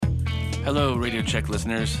Hello, Radio Check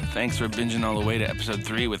listeners. Thanks for binging all the way to episode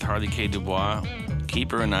 3 with Harley K. Dubois.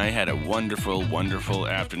 Keeper and I had a wonderful, wonderful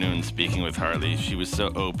afternoon speaking with Harley. She was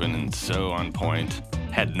so open and so on point.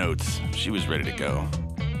 Had notes. She was ready to go.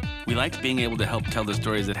 We liked being able to help tell the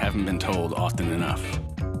stories that haven't been told often enough.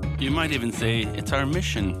 You might even say it's our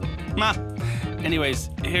mission.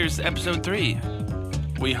 Anyways, here's episode 3.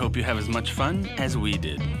 We hope you have as much fun as we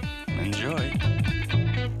did. Enjoy.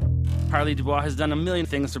 Harley Dubois has done a million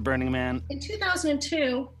things for Burning Man. In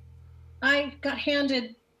 2002, I got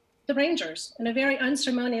handed the Rangers in a very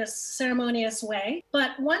unceremonious way.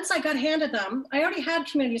 But once I got handed them, I already had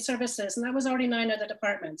community services, and that was already 9 other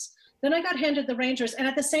departments. Then I got handed the Rangers, and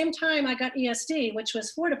at the same time, I got ESD, which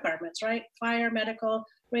was 4 departments, right? Fire, medical,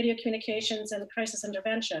 radio communications, and crisis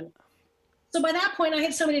intervention. So by that point, I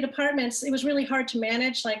had so many departments, it was really hard to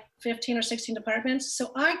manage, like 15 or 16 departments.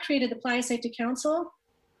 So I created the Playa Safety Council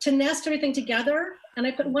to nest everything together, and I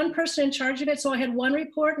put one person in charge of it, so I had 1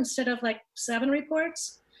 report instead of like 7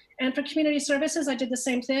 reports. And for community services, I did the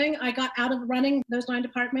same thing. I got out of running those 9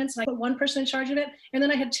 departments, and I put 1 person in charge of it, and then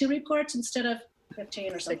I had 2 reports instead of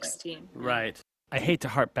 15 or something. 16. Right. I hate to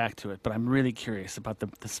harp back to it, but I'm really curious about the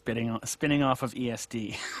spinning off of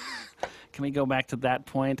ESD. Can we go back to that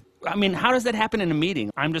point? I mean, how does that happen in a meeting?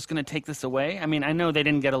 I'm just going to take this away? I mean, I know they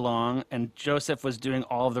didn't get along, and Joseph was doing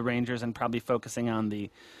all of the Rangers and probably focusing on the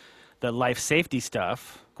life safety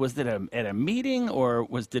stuff. Was it at a meeting, or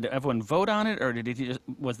did everyone vote on it, or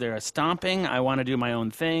was there a stomping? I want to do my own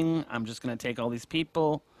thing. I'm just going to take all these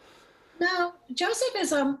people. No, Joseph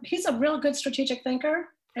is he's a real good strategic thinker,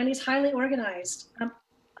 and he's highly organized.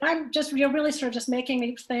 You're really sort of just making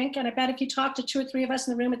me think, and I bet if you talk to 2 or 3 of us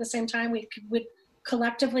in the room at the same time, we would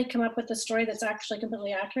collectively come up with a story that's actually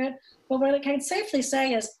completely accurate. But what I can safely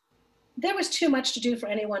say is there was too much to do for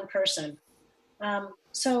any one person.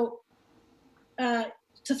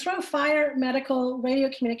 To throw fire, medical, radio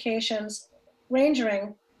communications,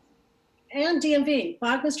 rangering, and DMV.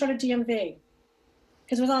 Bogman started DMV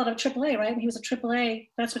because it was all out of AAA, right? And he was a AAA,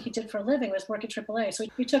 that's what he did for a living, was work at AAA. So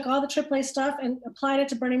we took all the AAA stuff and applied it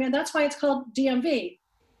to Burning Man. That's why it's called DMV,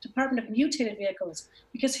 Department of Mutated Vehicles,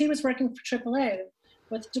 because he was working for AAA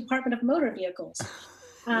with Department of Motor Vehicles.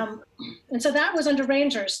 And so that was under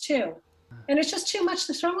Rangers too. And it's just too much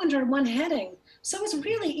to throw under one heading. So it was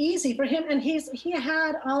really easy for him, and he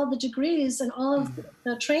had all the degrees and all of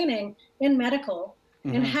the training in medical,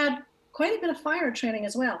 and had quite a bit of fire training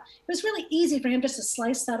as well. It was really easy for him just to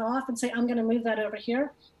slice that off and say, I'm going to move that over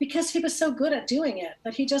here, because he was so good at doing it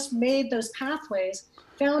that he just made those pathways,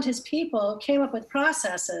 found his people, came up with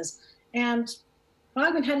processes, and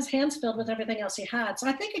Bogman had his hands filled with everything else he had. So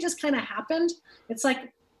I think it just kind of happened. It's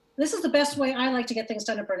like, this is the best way I like to get things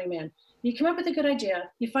done at Burning Man. You come up with a good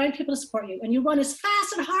idea, you find people to support you, and you run as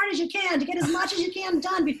fast and hard as you can to get as much as you can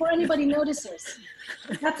done before anybody notices.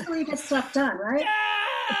 That's how you get stuff done, right?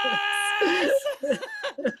 Yes!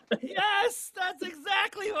 Yes, that's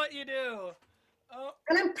exactly what you do. Oh.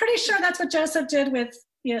 And I'm pretty sure that's what Joseph did with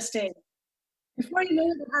ESD. Before you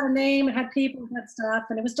knew it, had a name, it had people, it had stuff,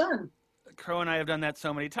 and it was done. Crow and I have done that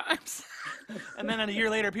so many times. And then a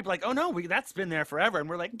year later, people are like, oh no, that's been there forever. And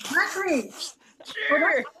we're like, exactly. Sure.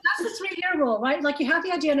 Well, that's the 3-year rule, right? Like, you have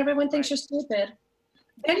the idea and everyone thinks you're stupid.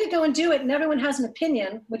 Then you go and do it and everyone has an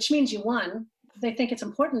opinion, which means you won. They think it's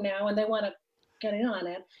important now and they want to get in on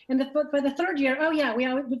it. And by the 3rd year, oh yeah,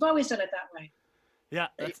 we've always done it that way.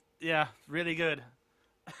 Yeah, really good.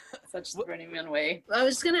 Such the Burning Man way. I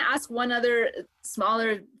was just going to ask one other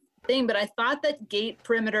smaller thing, but I thought that Gate,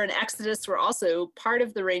 Perimeter, and Exodus were also part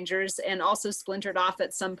of the Rangers and also splintered off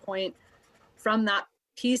at some point from that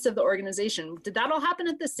piece of the organization. Did that all happen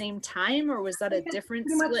at the same time, or was that a different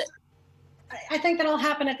split? I think that all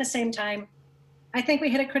happened at the same time. I think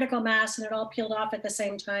we hit a critical mass and it all peeled off at the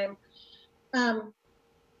same time. Let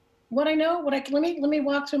me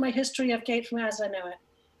walk through my history of Gate from as I know it.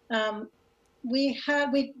 We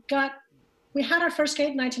had our first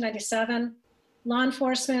Gate in 1997. Law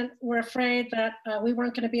enforcement were afraid that we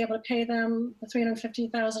weren't going to be able to pay them the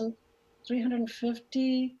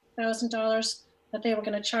 $350,000 that they were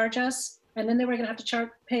going to charge us, and then they were going to have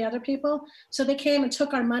to pay other people. So they came and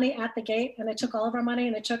took our money at the gate, and they took all of our money,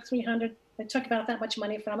 and they took about that much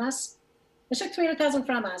money from us. They took $300,000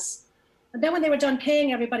 from us. And then when they were done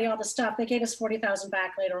paying everybody all the stuff, they gave us $40,000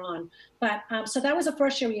 back later on. But so that was the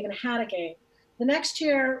first year we even had a gate. The next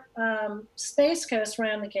year, Space Coast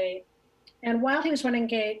ran the gate, and while he was running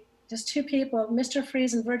gate, just 2 people, Mr.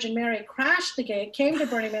 Freeze and Virgin Mary, crashed the gate, came to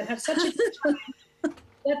Burning Man, had such a good time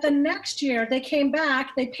that the next year they came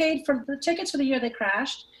back, they paid for the tickets for the year they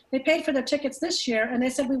crashed, they paid for their tickets this year, and they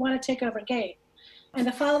said, we want to take over gate. And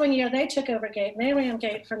the following year, they took over GATE, and they ran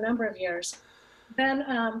GATE for a number of years. Then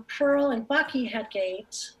Pearl and Bucky had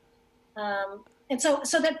GATE. And so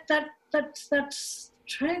that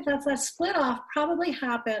split off probably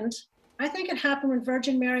happened. I think it happened when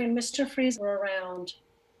Virgin Mary and Mr. Freeze were around.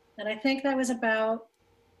 And I think that was about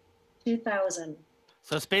 2000.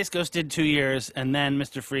 So Space Ghost did 2 years, and then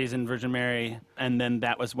Mr. Freeze and Virgin Mary, and then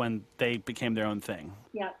that was when they became their own thing.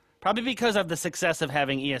 Yeah. Probably because of the success of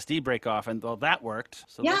having ESD break off, and well, that worked.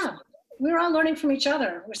 So yeah. We were all learning from each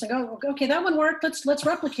other. We're saying, oh, okay, that one worked. Let's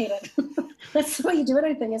replicate it. That's the way you do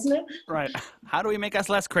anything, isn't it? Right. How do we make us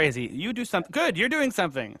less crazy? You do something. Good. You're doing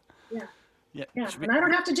something. Yeah. Yeah. And I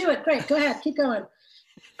don't have to do it. Great. Go ahead. Keep going.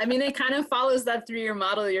 I mean, it kind of follows that 3-year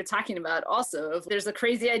model you're talking about also. If there's a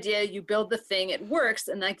crazy idea, you build the thing, it works,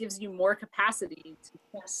 and that gives you more capacity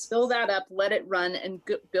to fill that up, let it run, and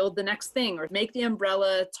build the next thing, or make the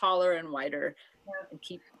umbrella taller and wider. And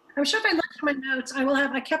keep. I'm sure if I look through my notes,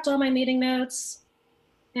 I kept all my meeting notes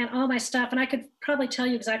and all my stuff, and I could probably tell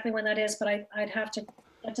you exactly when that is, but I'd have to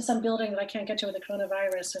get to some building that I can't get to with the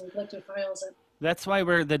coronavirus and look through files. That's why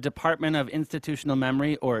we're the Department of Institutional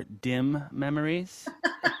Memory, or DIM memories.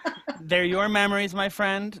 They're your memories, my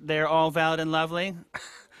friend. They're all valid and lovely.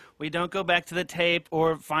 We don't go back to the tape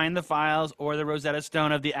or find the files or the Rosetta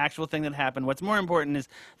Stone of the actual thing that happened. What's more important is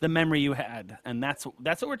the memory you had, and that's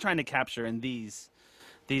what we're trying to capture in these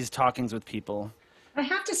talkings with people. I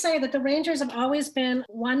have to say that the Rangers have always been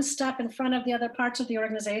one step in front of the other parts of the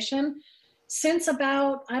organization since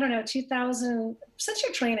about, 2000, since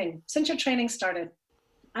your training started.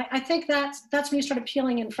 I think that's when you started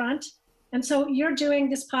peeling in front. And so you're doing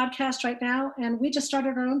this podcast right now, and we just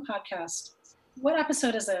started our own podcast. What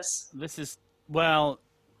episode is this? This is, well,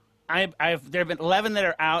 there have been 11 that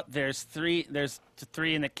are out. There's three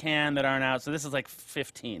in the can that aren't out. So this is like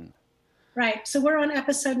 15. Right. So we're on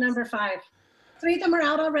episode number 5. 3 of them are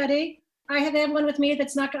out already. They have one with me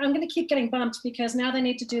that's not, I'm going to keep getting bumped because now they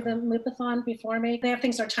need to do the Loopathon before me. They have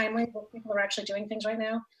things that are timely, but people are actually doing things right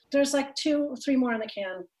now. There's like 2 or 3 more in the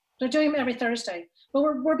can. They're doing them every Thursday. But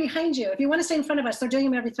we're behind you. If you want to stay in front of us, they're doing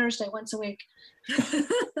them every Thursday, once a week.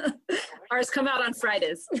 Ours come out on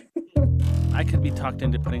Fridays. I could be talked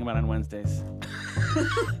into putting them out on Wednesdays.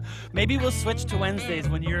 Maybe we'll switch to Wednesdays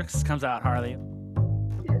when yours comes out, Harley.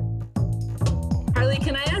 Harley,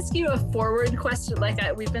 can I ask you a forward question?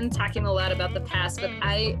 We've been talking a lot about the past, but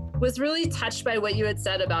I was really touched by what you had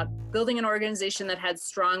said about building an organization that had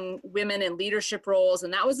strong women in leadership roles.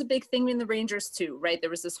 And that was a big thing in the Rangers too, right?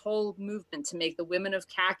 There was this whole movement to make the women of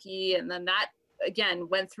khaki. And then that, again,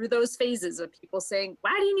 went through those phases of people saying,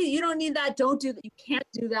 why do you don't need that. Don't do that. You can't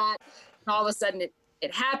do that. And all of a sudden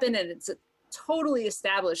it happened, and it's a totally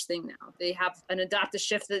established thing now. They have an Adopt a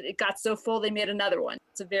Shift that it got so full, they made another one.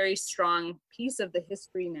 It's a very strong piece of the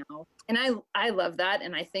history now. And I love that.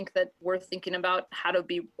 And I think that we're thinking about how to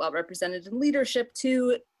be well represented in leadership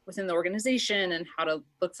too, within the organization, and how to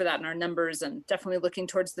look for that in our numbers, and definitely looking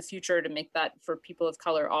towards the future to make that for people of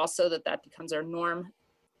color also, that becomes our norm.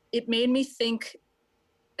 It made me think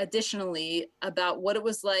additionally about what it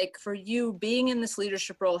was like for you being in this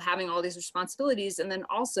leadership role, having all these responsibilities, and then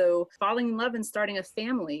also falling in love and starting a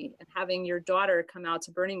family and having your daughter come out to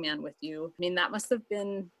Burning Man with you. I mean, that must have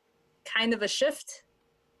been kind of a shift.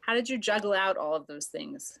 How did you juggle out all of those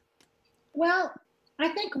things? Well, I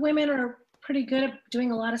think women are pretty good at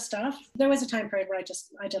doing a lot of stuff. There was a time period where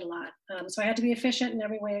I did a lot. So I had to be efficient in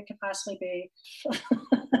every way I could possibly be.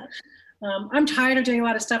 I'm tired of doing a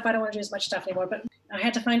lot of stuff. I don't want to do as much stuff anymore, but I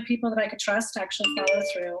had to find people that I could trust to actually follow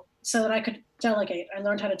through so that I could delegate. I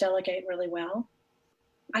learned how to delegate really well.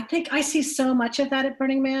 I think I see so much of that at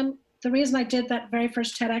Burning Man. The reason I did that very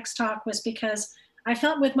first TEDx talk was because I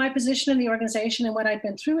felt with my position in the organization and what I'd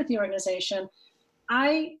been through with the organization,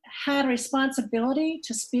 I had a responsibility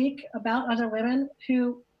to speak about other women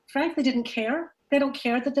who frankly didn't care. They don't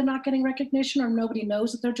care that they're not getting recognition, or nobody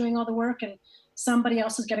knows that they're doing all the work and somebody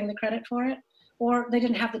else is getting the credit for it, or they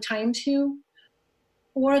didn't have the time to,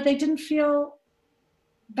 or they didn't feel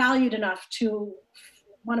valued enough to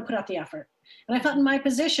want to put out the effort. And I felt in my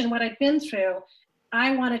position, what I'd been through,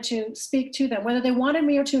 I wanted to speak to them. Whether they wanted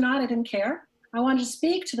me or to not, I didn't care. I wanted to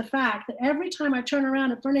speak to the fact that every time I turn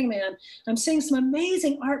around at Burning Man, I'm seeing some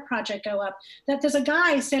amazing art project go up that there's a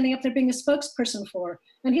guy standing up there being a spokesperson for,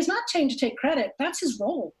 and he's not trained to take credit. That's his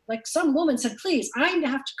role. Like some woman said, please, I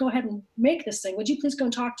have to go ahead and make this thing. Would you please go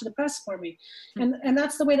and talk to the press for me? And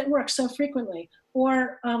that's the way that works so frequently.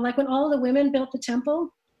 Or like when all the women built the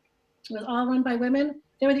temple, it was all run by women.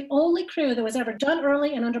 They were the only crew that was ever done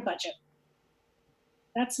early and under budget.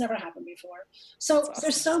 That's never happened before. So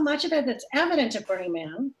there's so much of it that's evident at Burning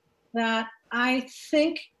Man that I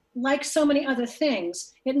think like so many other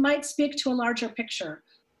things, it might speak to a larger picture.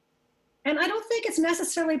 And I don't think it's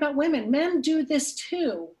necessarily about women. Men do this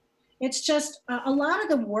too. It's just a lot of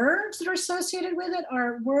the words that are associated with it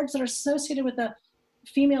are words that are associated with the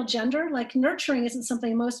female gender. Like nurturing isn't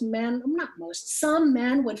something most men, not most, some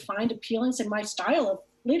men would find appealing, say my style of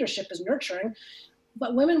leadership is nurturing,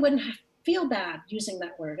 but women wouldn't feel bad using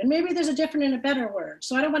that word. And maybe there's a different and a better word.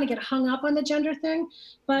 So I don't want to get hung up on the gender thing.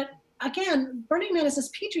 But again, Burning Man is this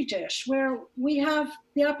petri dish where we have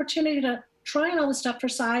the opportunity to try on all this stuff for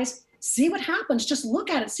size, see what happens, just look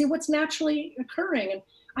at it, see what's naturally occurring. And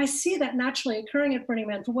I see that naturally occurring at Burning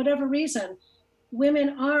Man for whatever reason.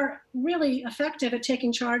 Women are really effective at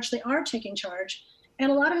taking charge. They are taking charge.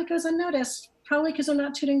 And a lot of it goes unnoticed, probably because they're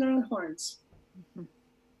not tooting their own horns. Mm-hmm.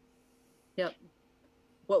 Yep.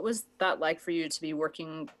 What was that like for you to be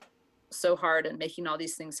working so hard and making all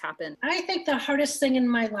these things happen? I think the hardest thing in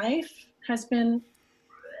my life has been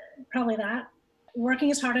probably that, working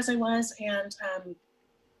as hard as I was and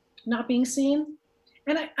not being seen.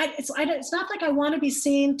 And it's not like I want to be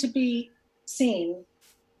seen to be seen.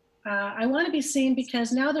 I want to be seen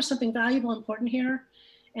because now there's something valuable, important here.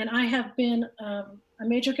 And I have been a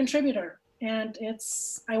major contributor, and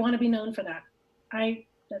I want to be known for that. I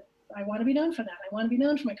want to be known for that. I want to be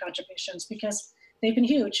known for my contributions because they've been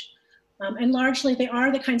huge. And largely they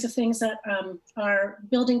are the kinds of things that are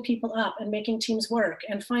building people up and making teams work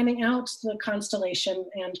and finding out the constellation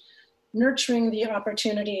and nurturing the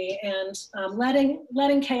opportunity and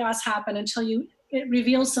letting chaos happen until it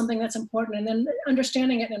reveals something that's important, and then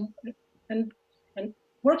understanding it and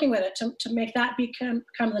working with it to make that become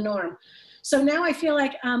the norm. So now I feel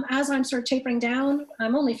like as I'm sort of tapering down,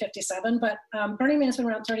 I'm only 57, but Burning Man has been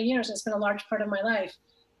around 30 years. And it's been a large part of my life,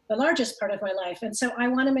 the largest part of my life. And so I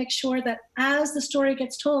want to make sure that as the story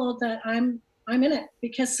gets told that I'm in it,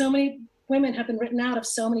 because so many women have been written out of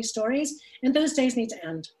so many stories, and those days need to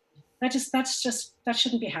end. That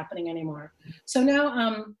shouldn't be happening anymore. So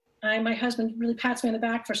now my husband really pats me on the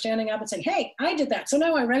back for standing up and saying, hey, I did that. So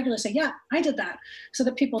now I regularly say, yeah, I did that, so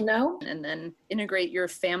that people know. And then integrate your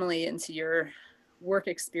family into your work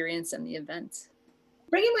experience and the event.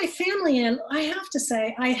 Bringing my family in, I have to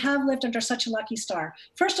say, I have lived under such a lucky star.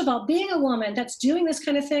 First of all, being a woman that's doing this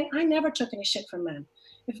kind of thing, I never took any shit from men.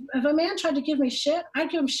 If a man tried to give me shit, I'd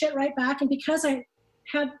give him shit right back. And because I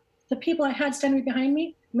had the people I had standing behind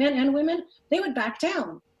me, men and women, they would back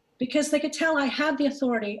down because they could tell I had the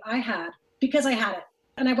authority I had because I had it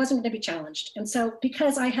and I wasn't going to be challenged. And so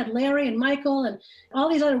because I had Larry and Michael and all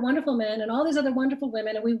these other wonderful men and all these other wonderful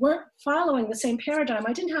women, and we weren't following the same paradigm,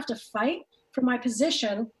 I didn't have to fight for my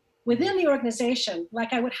position within the organization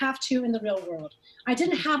like I would have to in the real world. I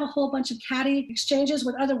didn't have a whole bunch of catty exchanges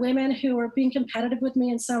with other women who were being competitive with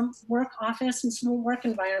me in some work office and some work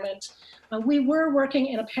environment. We were working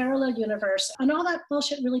in a parallel universe, and all that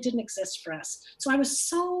bullshit really didn't exist for us. So I was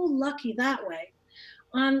so lucky that way.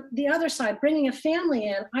 On the other side, bringing a family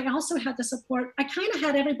in, I also had the support. I kind of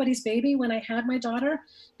had everybody's baby when I had my daughter,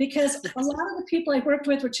 because a lot of the people I worked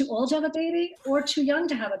with were too old to have a baby or too young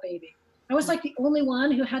to have a baby. I was like the only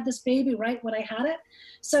one who had this baby right when I had it.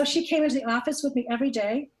 So she came into the office with me every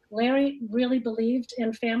day. Larry really believed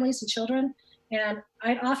in families and children. And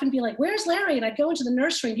I'd often be like, where's Larry? And I'd go into the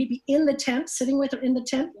nursery and he'd be in the tent, sitting with her in the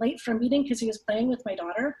tent, late for a meeting because he was playing with my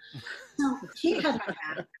daughter. So he had my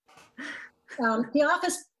back.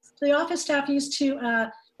 The office staff used to,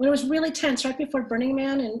 when it was really tense, right before Burning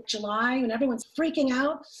Man in July, when everyone's freaking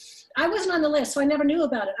out, I wasn't on the list, so I never knew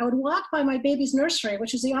about it. I would walk by my baby's nursery,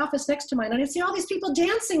 which is the office next to mine, and I'd see all these people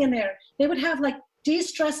dancing in there. They would have like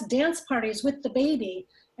de-stress dance parties with the baby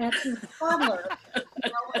at the toddler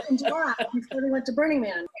in July before they went to Burning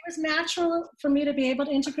Man. It was natural for me to be able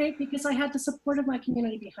to integrate because I had the support of my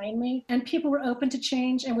community behind me, and people were open to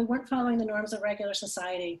change, and we weren't following the norms of regular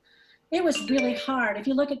society. It was really hard. If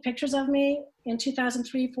you look at pictures of me in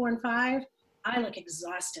 2003, 4, and 5, I look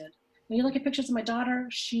exhausted. When you look at pictures of my daughter,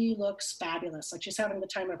 she looks fabulous, like she's having the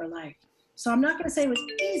time of her life. So I'm not going to say it was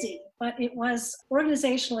easy, but it was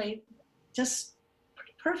organizationally just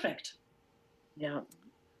pretty perfect. Yeah.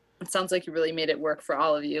 It sounds like you really made it work for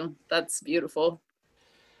all of you. That's beautiful.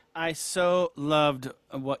 I so loved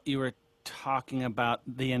what you were talking about,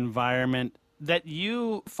 the environment that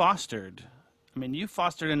you fostered. I mean, you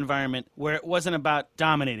fostered an environment where it wasn't about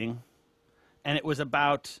dominating, and it was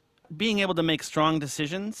about being able to make strong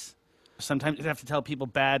decisions. Sometimes you have to tell people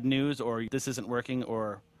bad news, or this isn't working,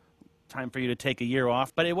 or time for you to take a year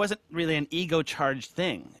off. But it wasn't really an ego-charged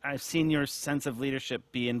thing. I've seen your sense of leadership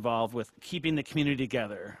be involved with keeping the community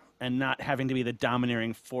together and not having to be the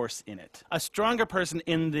domineering force in it. A stronger person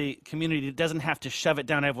in the community doesn't have to shove it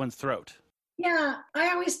down everyone's throat. Yeah, I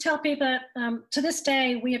always tell people that to this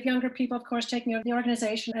day, we have younger people, of course, taking over the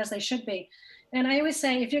organization as they should be. And I always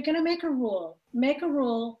say, if you're going to make a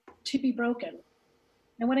rule to be broken.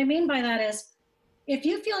 And what I mean by that is, if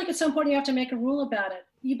you feel like at some point you have to make a rule about it,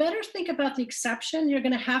 you better think about the exception you're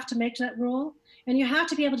going to have to make to that rule. And you have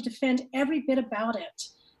to be able to defend every bit about it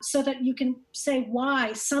so that you can say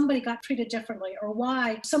why somebody got treated differently or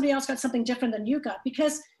why somebody else got something different than you got.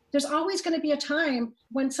 Because there's always going to be a time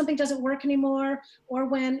when something doesn't work anymore or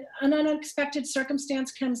when an unexpected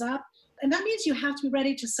circumstance comes up. And that means you have to be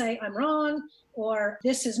ready to say, I'm wrong, or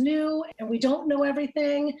this is new and we don't know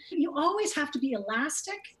everything. You always have to be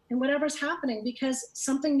elastic in whatever's happening because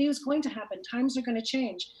something new is going to happen. Times are going to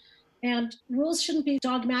change. And rules shouldn't be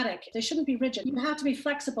dogmatic. They shouldn't be rigid. You have to be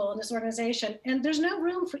flexible in this organization. And there's no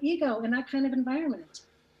room for ego in that kind of environment.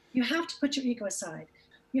 You have to put your ego aside.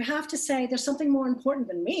 You have to say, there's something more important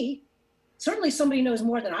than me. Certainly somebody knows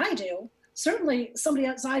more than I do. Certainly somebody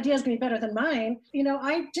else's idea is going to be better than mine. You know,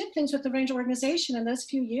 I did things with the Ranger organization in those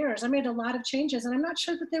few years. I made a lot of changes, and I'm not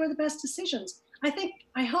sure that they were the best decisions.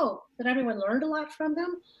 I hope that everyone learned a lot from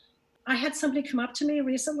them. I had somebody come up to me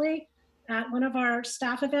recently at one of our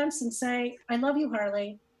staff events and say, I love you,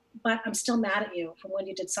 Harley, but I'm still mad at you from when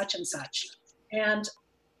you did such and such. And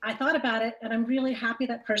I thought about it, and I'm really happy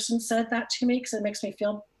that person said that to me because it makes me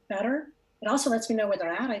feel better. It also lets me know where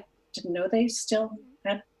they're at. I didn't know they still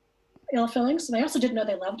had ill feelings, and I also didn't know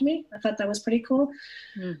they loved me. I thought that was pretty cool.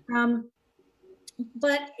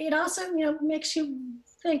 But it also, makes you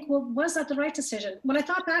think, well, was that the right decision? When I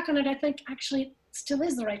thought back on it, I think actually it still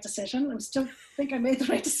is the right decision. I still think I made the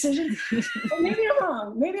right decision. But maybe I'm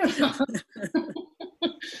wrong.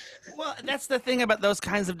 Well, that's the thing about those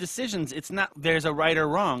kinds of decisions. It's not there's a right or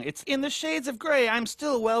wrong. It's in the shades of gray. I'm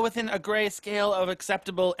still well within a gray scale of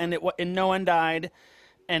acceptable, and no one died.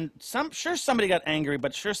 And sure somebody got angry,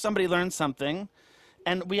 but sure somebody learned something.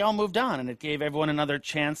 And we all moved on, and it gave everyone another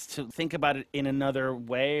chance to think about it in another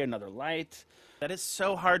way, another light. That is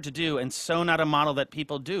so hard to do, and so not a model that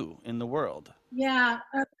people do in the world. Yeah.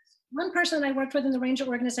 One person I worked with in the Ranger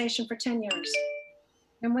organization for 10 years.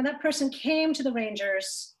 And when that person came to the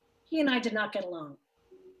Rangers, he and I did not get along.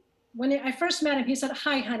 When I first met him, he said,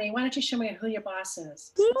 "Hi, honey, why don't you show me who your boss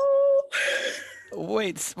is?"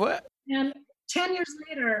 Wait, what? And 10 years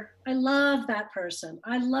later, I love that person.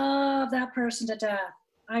 I love that person to death.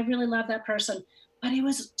 I really love that person. But it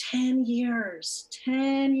was 10 years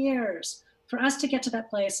for us to get to that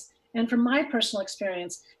place. And from my personal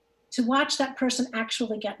experience, to watch that person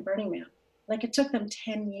actually get Burning Man. Like it took them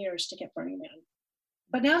 10 years to get Burning Man.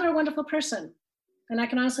 But now they're a wonderful person. And I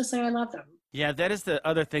can honestly say I love them. Yeah, that is the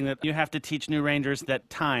other thing that you have to teach new Rangers, that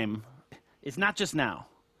time is not just now.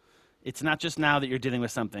 It's not just now that you're dealing with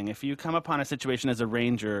something. If you come upon a situation as a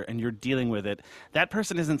Ranger and you're dealing with it, that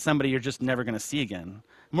person isn't somebody you're just never going to see again.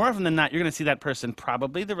 More often than not, you're going to see that person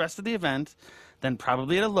probably the rest of the event, then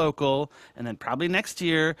probably at a local, and then probably next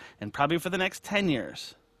year, and probably for the next 10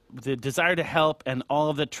 years. The desire to help and all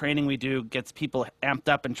of the training we do gets people amped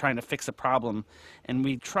up and trying to fix a problem. And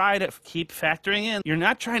we try to keep factoring in, you're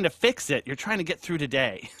not trying to fix it, you're trying to get through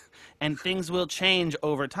today. And things will change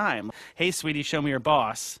over time. Hey, sweetie, show me your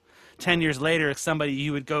boss. 10 years later, somebody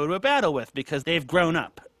you would go to a battle with because they've grown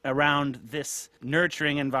up around this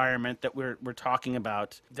nurturing environment that we're talking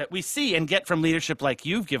about, that we see and get from leadership like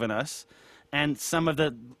you've given us. And some of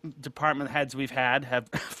the department heads we've had have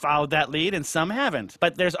followed that lead and some haven't.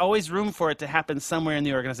 But there's always room for it to happen somewhere in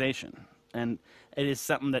the organization. And it is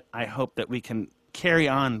something that I hope that we can carry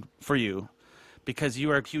on for you because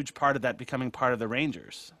you are a huge part of that, becoming part of the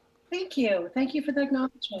Rangers. Thank you. Thank you for the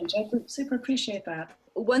acknowledgement. I super appreciate that.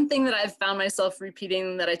 One thing that I've found myself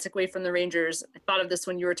repeating that I took away from the Rangers, I thought of this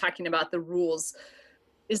when you were talking about the rules,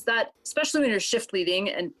 is that especially when you're shift leading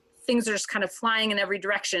and things are just kind of flying in every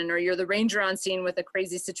direction, or you're the Ranger on scene with a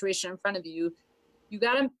crazy situation in front of you, you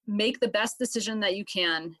got to make the best decision that you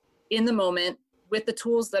can in the moment with the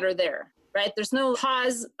tools that are there, right? There's no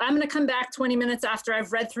pause. I'm going to come back 20 minutes after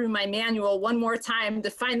I've read through my manual one more time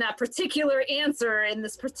to find that particular answer in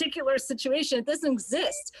this particular situation. It doesn't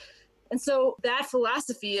exist. And so that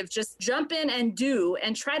philosophy of just jump in and do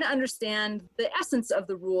and try to understand the essence of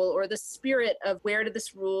the rule or the spirit of where did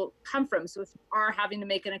this rule come from. So if you are having to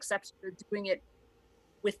make an exception, you're doing it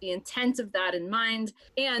with the intent of that in mind.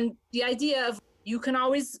 And the idea of you can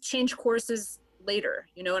always change courses later,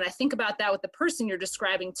 and I think about that with the person you're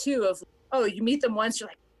describing too, of, oh, you meet them once, you're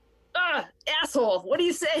like, asshole, what are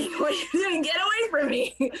you saying? What are you doing? Get away from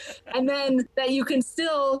me. And then that you can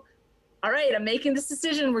still, all right, I'm making this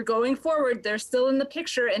decision. We're going forward. They're still in the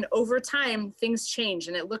picture. And over time, things change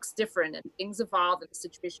and it looks different and things evolve and the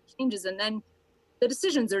situation changes. And then the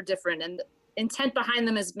decisions are different. And intent behind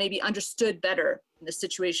them is maybe understood better. The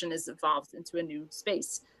situation is evolved into a new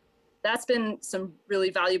space. That's been some really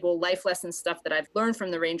valuable life lesson stuff that I've learned from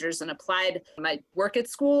the Rangers and applied my work at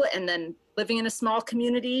school, and then living in a small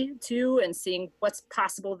community too and seeing what's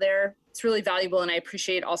possible there. It's really valuable. And I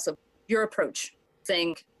appreciate also your approach,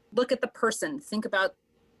 saying, look at the person, think about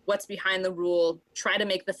what's behind the rule, try to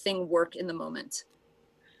make the thing work in the moment.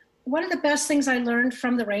 One of the best things I learned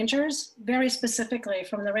from the Rangers, very specifically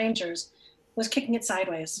from the Rangers, was kicking it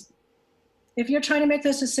sideways. If you're trying to make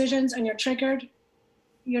those decisions and you're triggered,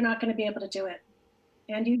 you're not going to be able to do it.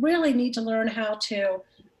 And you really need to learn how to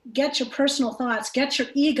get your personal thoughts, get your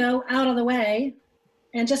ego out of the way,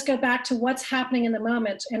 and just go back to what's happening in the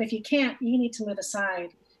moment. And if you can't, you need to move aside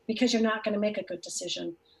because you're not going to make a good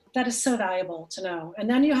decision. That is so valuable to know. And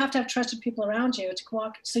then you have to have trusted people around you to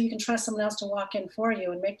walk, so you can trust someone else to walk in for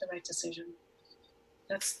you and make the right decision.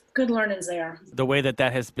 That's good learnings there. The way that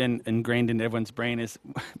has been ingrained into everyone's brain is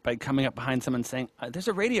by coming up behind someone saying, there's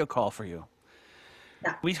a radio call for you.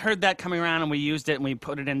 Yeah. We heard that coming around and we used it and we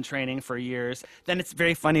put it in training for years. Then it's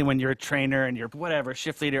very funny when you're a trainer and you're whatever,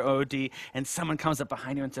 shift leader, OD, and someone comes up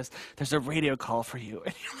behind you and says, there's a radio call for you.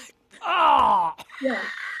 And you're like, oh!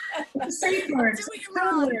 Yeah. Safe words.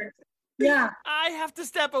 Yeah. I have to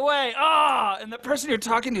step away. Oh! And the person you're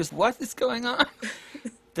talking to is, what is going on?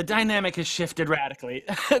 The dynamic has shifted radically.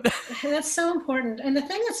 That's so important. And the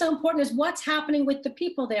thing that's so important is what's happening with the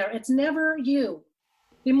people there. It's never you.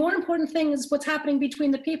 The more important thing is what's happening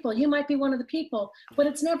between the people. You might be one of the people, but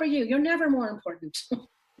it's never you. You're never more important.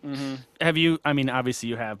 Mm-hmm. Have you, obviously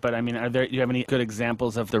you have, but do you have any good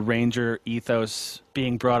examples of the Ranger ethos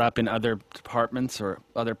being brought up in other departments or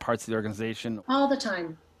other parts of the organization? All the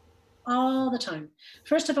time. All the time.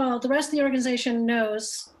 First of all, the rest of the organization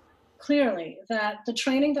knows clearly that the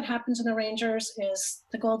training that happens in the Rangers is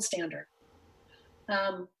the gold standard.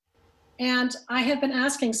 And I have been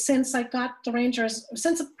asking since I got the Rangers,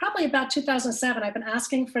 since probably about 2007, I've been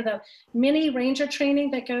asking for the mini Ranger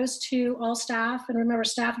training that goes to all staff. And remember,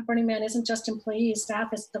 staff at Burning Man isn't just employees,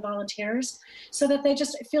 staff is the volunteers, so that they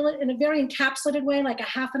just feel it in a very encapsulated way, like a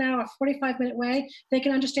half an hour, 45-minute way. They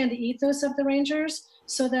can understand the ethos of the Rangers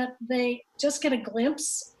so that they just get a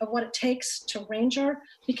glimpse of what it takes to Ranger,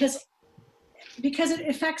 because it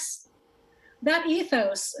affects, that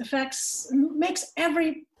ethos makes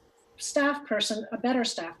every staff person a better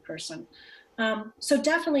staff person. So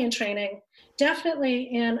definitely in training, definitely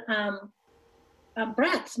in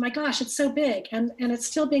breadth. My gosh, it's so big, and it's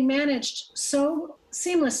still being managed so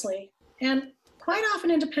seamlessly and quite often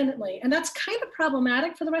independently. And that's kind of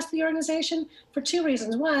problematic for the rest of the organization for two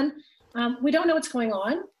reasons. One, we don't know what's going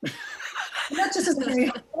on. That just isn't very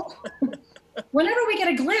helpful. Whenever we get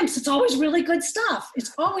a glimpse, it's always really good stuff.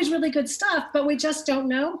 It's always really good stuff, but we just don't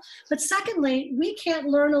know. But secondly, we can't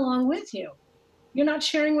learn along with you. You're not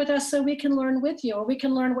sharing with us so we can learn with you, or we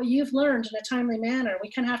can learn what you've learned in a timely manner.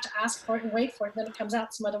 We kind of have to ask for it and wait for it, and then it comes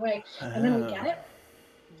out some other way, and then we get it.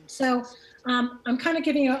 So I'm kind of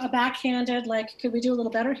giving you a backhanded, like, could we do a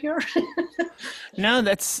little better here? No,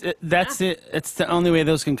 that's it. It's the only way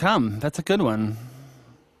those can come. That's a good one.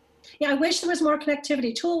 Yeah, I wish there was more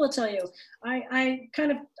connectivity. Tool will tell you. I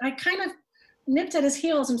kind of nipped at his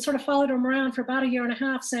heels and sort of followed him around for about a year and a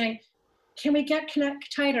half, saying, "Can we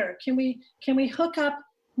connect tighter? Can we hook up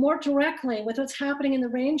more directly with what's happening in the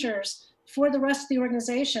Rangers for the rest of the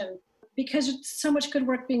organization?" Because there's so much good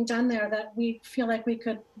work being done there that we feel like we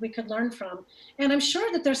could learn from. And I'm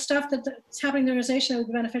sure that there's stuff that's happening in the organization that would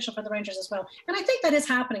be beneficial for the Rangers as well. And I think that is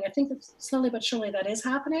happening. I think that slowly but surely that is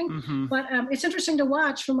happening. Mm-hmm. But it's interesting to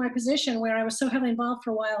watch from my position where I was so heavily involved for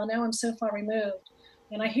a while and now I'm so far removed.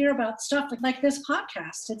 And I hear about stuff like this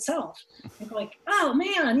podcast itself. I'm like, oh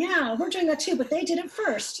man, yeah, we're doing that too, but they did it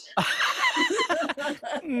first.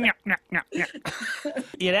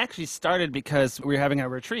 It actually started because we were having a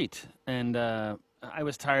retreat, and I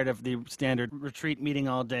was tired of the standard retreat meeting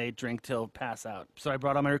all day, drink till pass out. So I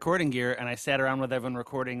brought all my recording gear, and I sat around with everyone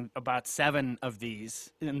recording about 7 of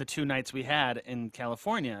these in the 2 nights we had in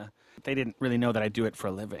California. They didn't really know that I do it for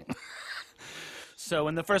a living. So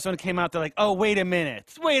when the first one came out, they're like, oh, wait a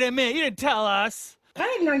minute, you didn't tell us. I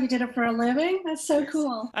didn't know you did it for a living. That's so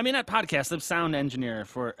cool. I mean, at podcast, I'm sound engineer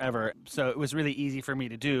forever, so it was really easy for me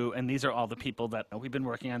to do, and these are all the people that we've been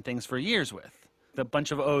working on things for years with. The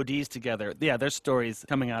bunch of ODs together, yeah, there's stories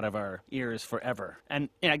coming out of our ears forever. And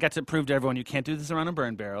I got to prove to everyone you can't do this around a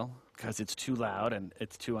burn barrel because it's too loud and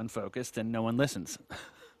it's too unfocused and no one listens.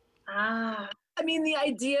 I mean, the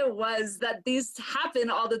idea was that these happen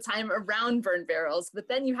all the time around burn barrels, but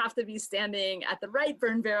then you have to be standing at the right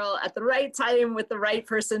burn barrel at the right time with the right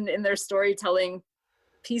person in their storytelling.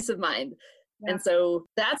 Peace of mind. Yeah. And so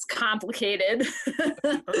that's complicated.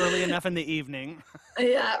 Early enough in the evening.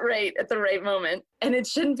 Yeah, right, at the right moment. And it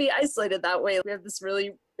shouldn't be isolated that way. We have this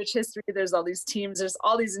really rich history. There's all these teams. There's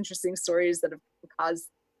all these interesting stories that have caused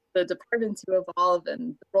the department to evolve,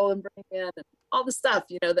 and the role in Burning Man, and all the stuff,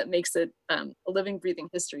 that makes it a living, breathing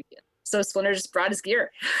history. So Splinter just brought his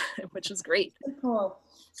gear, which was great. So cool.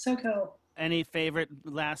 So cool. Any favorite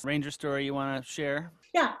last Ranger story you want to share?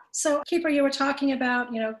 Yeah. So, Keeper, you were talking about,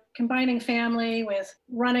 combining family with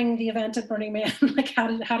running the event at Burning Man. Like, how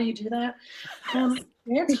do you do that?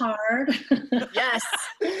 It's hard. Yes.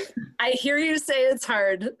 I hear you say it's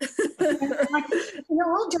hard. Like, in the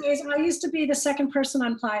old days, I used to be the second person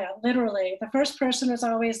on playa, literally. The first person was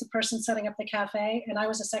always the person setting up the cafe, and I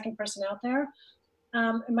was the second person out there.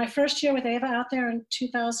 In my first year with Ava out there in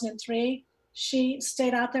 2003, she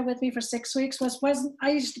stayed out there with me for 6 weeks. I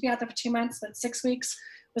used to be out there for 2 months, but 6 weeks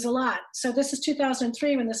was a lot. So this is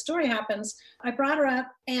 2003 when this story happens. I brought her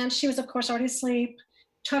up, and she was, of course, already asleep,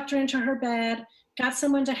 tucked her into her bed, got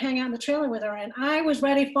someone to hang out in the trailer with her, and I was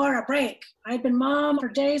ready for a break. I'd been mom for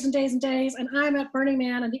days and days and days, and I'm at Burning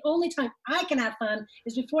Man, and the only time I can have fun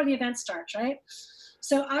is before the event starts, right?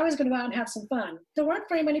 So I was going to go out and have some fun. There weren't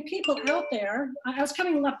very many people out there. I was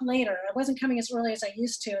coming up later. I wasn't coming as early as I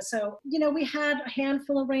used to. So, we had a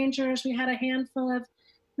handful of Rangers. We had a handful of,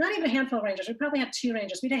 not even a handful of Rangers. We probably had 2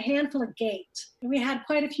 Rangers. We had a handful of Gate. We had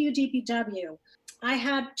quite a few DPW. I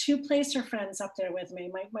had 2 Placer friends up there with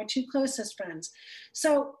me, my 2 closest friends.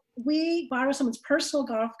 So we borrowed someone's personal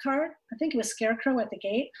golf cart. I think it was Scarecrow at the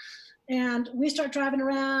Gate. And we start driving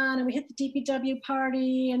around, and we hit the DPW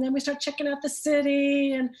party, and then we start checking out the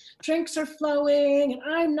city, and drinks are flowing, and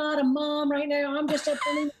I'm not a mom right now. I'm just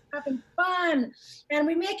having fun. And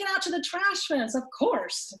we make it out to the trash fence. Of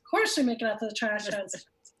course we make it out to the trash fence.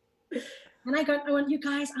 And I went, you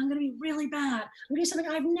guys, I'm going to be really bad. I'm going to do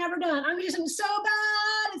something I've never done. I'm going to do something so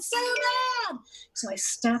bad. It's so bad. So I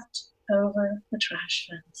stepped over the trash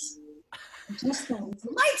fence. And just then,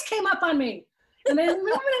 the lights came up on me. And they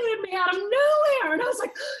illuminated me out of nowhere. And I was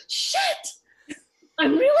like, shit,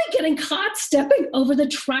 I'm really getting caught stepping over the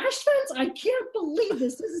trash fence? I can't believe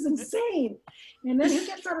this. This is insane. And then who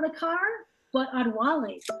gets out of the car? But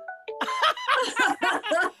Adwali.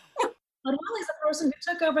 Adwali's the person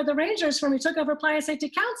who took over the Rangers from, who took over Playa Safety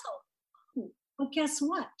Council. Well, guess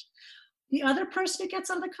what? The other person who gets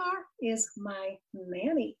out of the car is my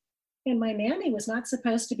nanny. And my nanny was not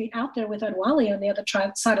supposed to be out there with Adwali on the other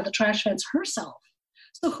side of the trash fence herself.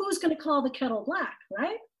 So who's going to call the kettle black,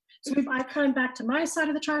 right? So I climbed back to my side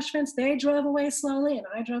of the trash fence. They drove away slowly, and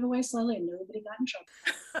I drove away slowly, and nobody got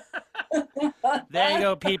in trouble. There you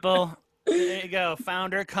go, people. There you go.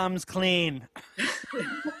 Founder comes clean.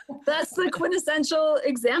 That's the quintessential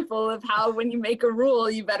example of how when you make a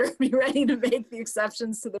rule, you better be ready to make the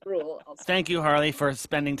exceptions to the rule. Also. Thank you, Harley, for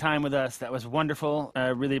spending time with us. That was wonderful. I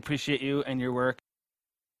really appreciate you and your work.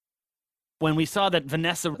 When we saw that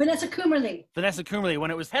Vanessa Coomerly,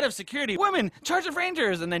 when it was head of security, woman, charge of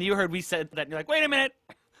Rangers, and then you heard we said that, and you're like, wait a minute.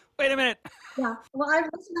 Yeah, well, I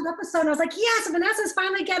listened to the episode and I was like, yes, Vanessa's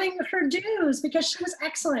finally getting her dues, because she was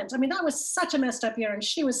excellent. I mean, that was such a messed up year, and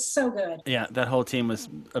she was so good. Yeah, that whole team was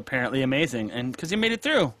apparently amazing, and because you made it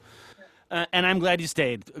through. And I'm glad you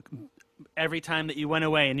stayed every time that you went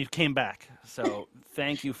away and you came back. So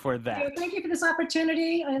thank you for that. Thank you for this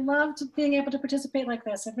opportunity. I loved being able to participate like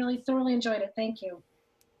this. I really thoroughly enjoyed it. Thank you.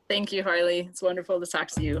 Thank you, Harley. It's wonderful to talk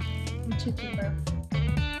to you. You too, Keeper.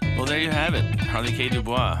 Well, there you have it. Harley K.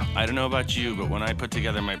 Dubois. I don't know about you, but when I put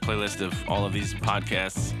together my playlist of all of these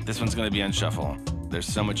podcasts, this one's going to be on shuffle. There's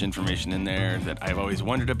so much information in there that I've always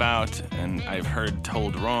wondered about, and I've heard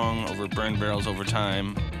told wrong over burn barrels over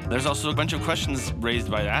time. There's also a bunch of questions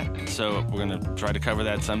raised by that, so we're going to try to cover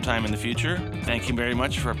that sometime in the future. Thank you very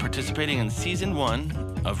much for participating in Season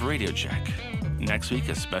 1 of Radio Check. Next week,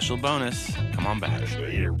 a special bonus. Come on back.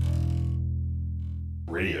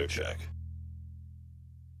 Radio Check.